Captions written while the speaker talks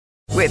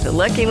With the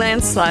Lucky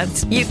Land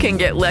Slots, you can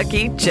get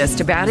lucky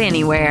just about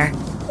anywhere.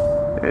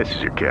 This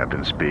is your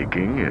captain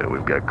speaking.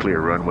 We've got clear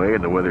runway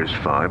and the weather's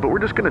fine, but we're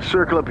just going to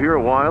circle up here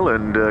a while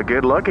and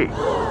get lucky.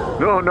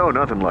 No,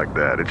 nothing like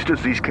that. It's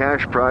just these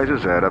cash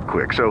prizes add up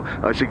quick. So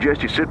I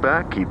suggest you sit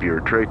back, keep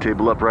your tray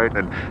table upright,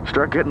 and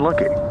start getting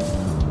lucky.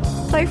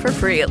 Play for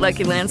free at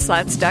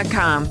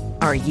LuckyLandSlots.com.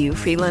 Are you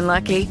feeling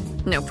lucky?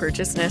 No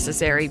purchase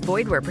necessary.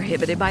 Void where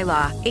prohibited by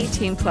law.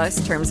 18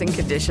 plus terms and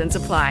conditions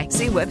apply.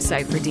 See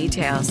website for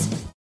details.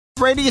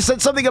 Brady, you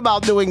said something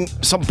about doing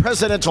some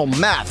presidential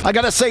math. I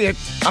got to say,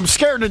 I'm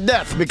scared to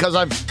death because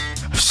I've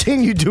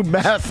seen you do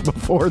math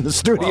before in the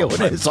studio.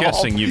 Well, I'm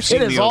guessing you've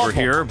seen me over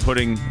here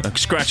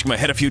scratching my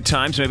head a few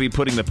times, maybe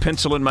putting the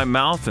pencil in my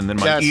mouth and then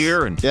my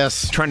ear and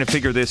trying to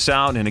figure this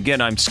out. And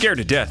again, I'm scared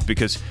to death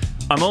because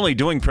I'm only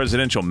doing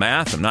presidential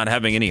math. I'm not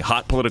having any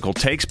hot political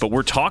takes, but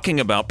we're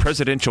talking about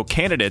presidential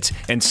candidates,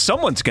 and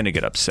someone's going to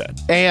get upset.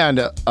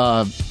 And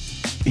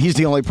he's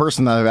the only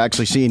person that I've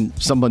actually seen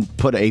someone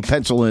put a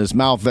pencil in his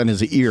mouth than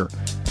his ear.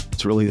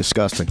 It's really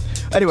disgusting.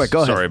 Anyway, go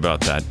ahead. Sorry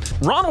about that.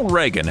 Ronald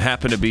Reagan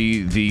happened to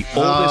be the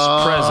oldest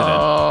president.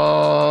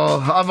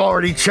 Oh, I've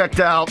already checked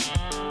out.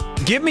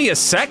 Give me a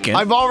second.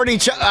 I've already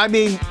checked. I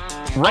mean,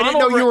 I didn't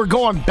know you were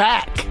going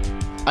back.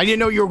 I didn't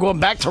know you were going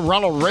back to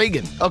Ronald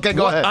Reagan. Okay,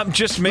 go ahead. I'm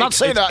just making... Not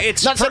saying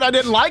I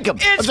didn't like him.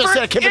 I'm just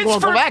saying I can't go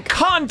back.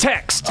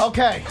 Context.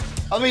 Okay.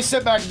 Let me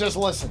sit back and just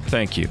listen.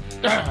 Thank you.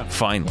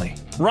 Finally.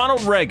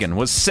 Ronald Reagan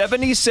was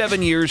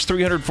 77 years,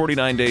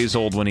 349 days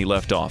old when he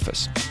left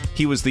office.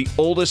 He was the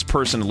oldest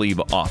person to leave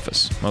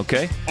office,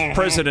 okay?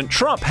 President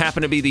Trump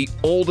happened to be the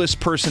oldest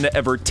person to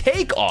ever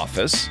take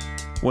office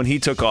when he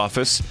took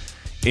office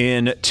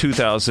in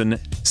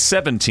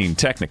 2017,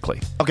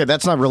 technically. Okay,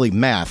 that's not really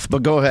math,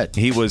 but go ahead.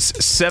 He was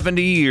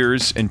 70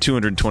 years and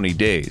 220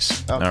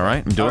 days. Okay. All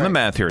right? I'm doing the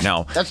math here.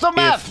 Now, that's the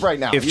math right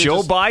now. If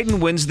Joe Biden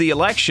wins the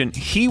election,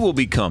 he will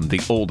become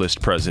the oldest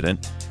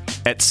president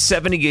at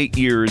 78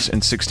 years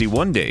and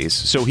 61 days.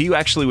 So he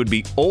actually would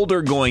be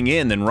older going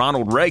in than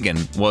Ronald Reagan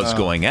was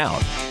going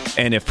out.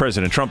 And if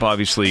President Trump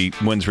obviously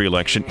wins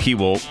re-election, he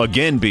will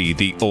again be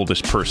the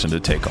oldest person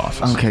to take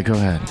office. Okay, go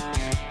ahead.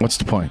 What's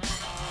the point?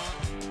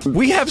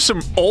 We have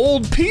some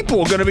old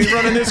people going to be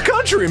running this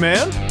country,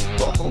 man.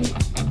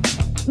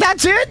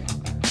 That's it?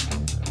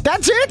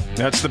 That's it?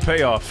 That's the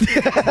payoff.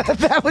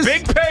 That was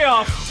big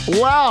payoff.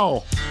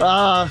 Wow.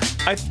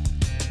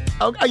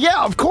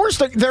 Yeah, of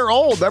course they're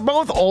old. They're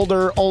both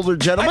older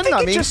gentlemen. I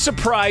think it just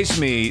surprised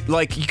me,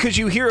 like, because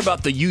you hear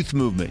about the youth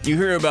movement. You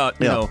hear about,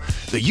 you know,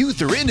 the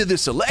youth are into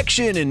this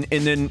election, and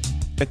then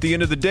at the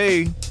end of the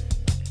day,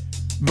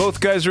 both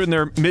guys are in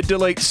their mid to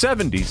late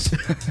 70s.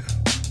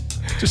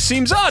 Just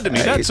seems odd to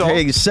me, that's all.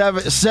 Hey,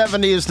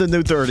 70 is the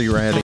new 30,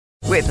 Randy.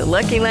 With the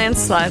Lucky Land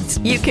Slots,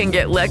 you can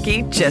get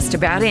lucky just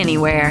about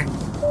anywhere.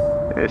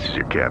 This is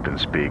your captain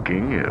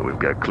speaking. We've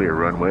got clear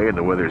runway and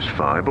the weather's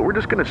fine, but we're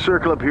just going to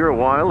circle up here a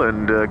while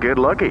and get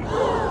lucky.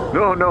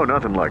 No,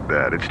 nothing like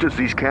that. It's just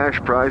these cash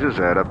prizes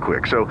add up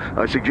quick. So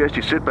I suggest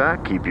you sit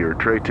back, keep your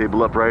tray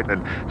table upright,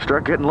 and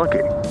start getting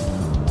lucky.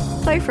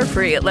 Play for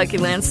free at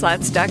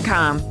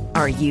LuckyLandSlots.com.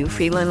 Are you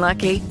feeling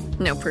lucky?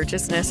 No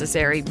purchase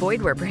necessary.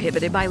 Void where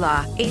prohibited by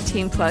law.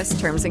 18 plus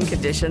terms and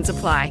conditions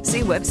apply.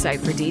 See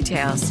website for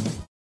details.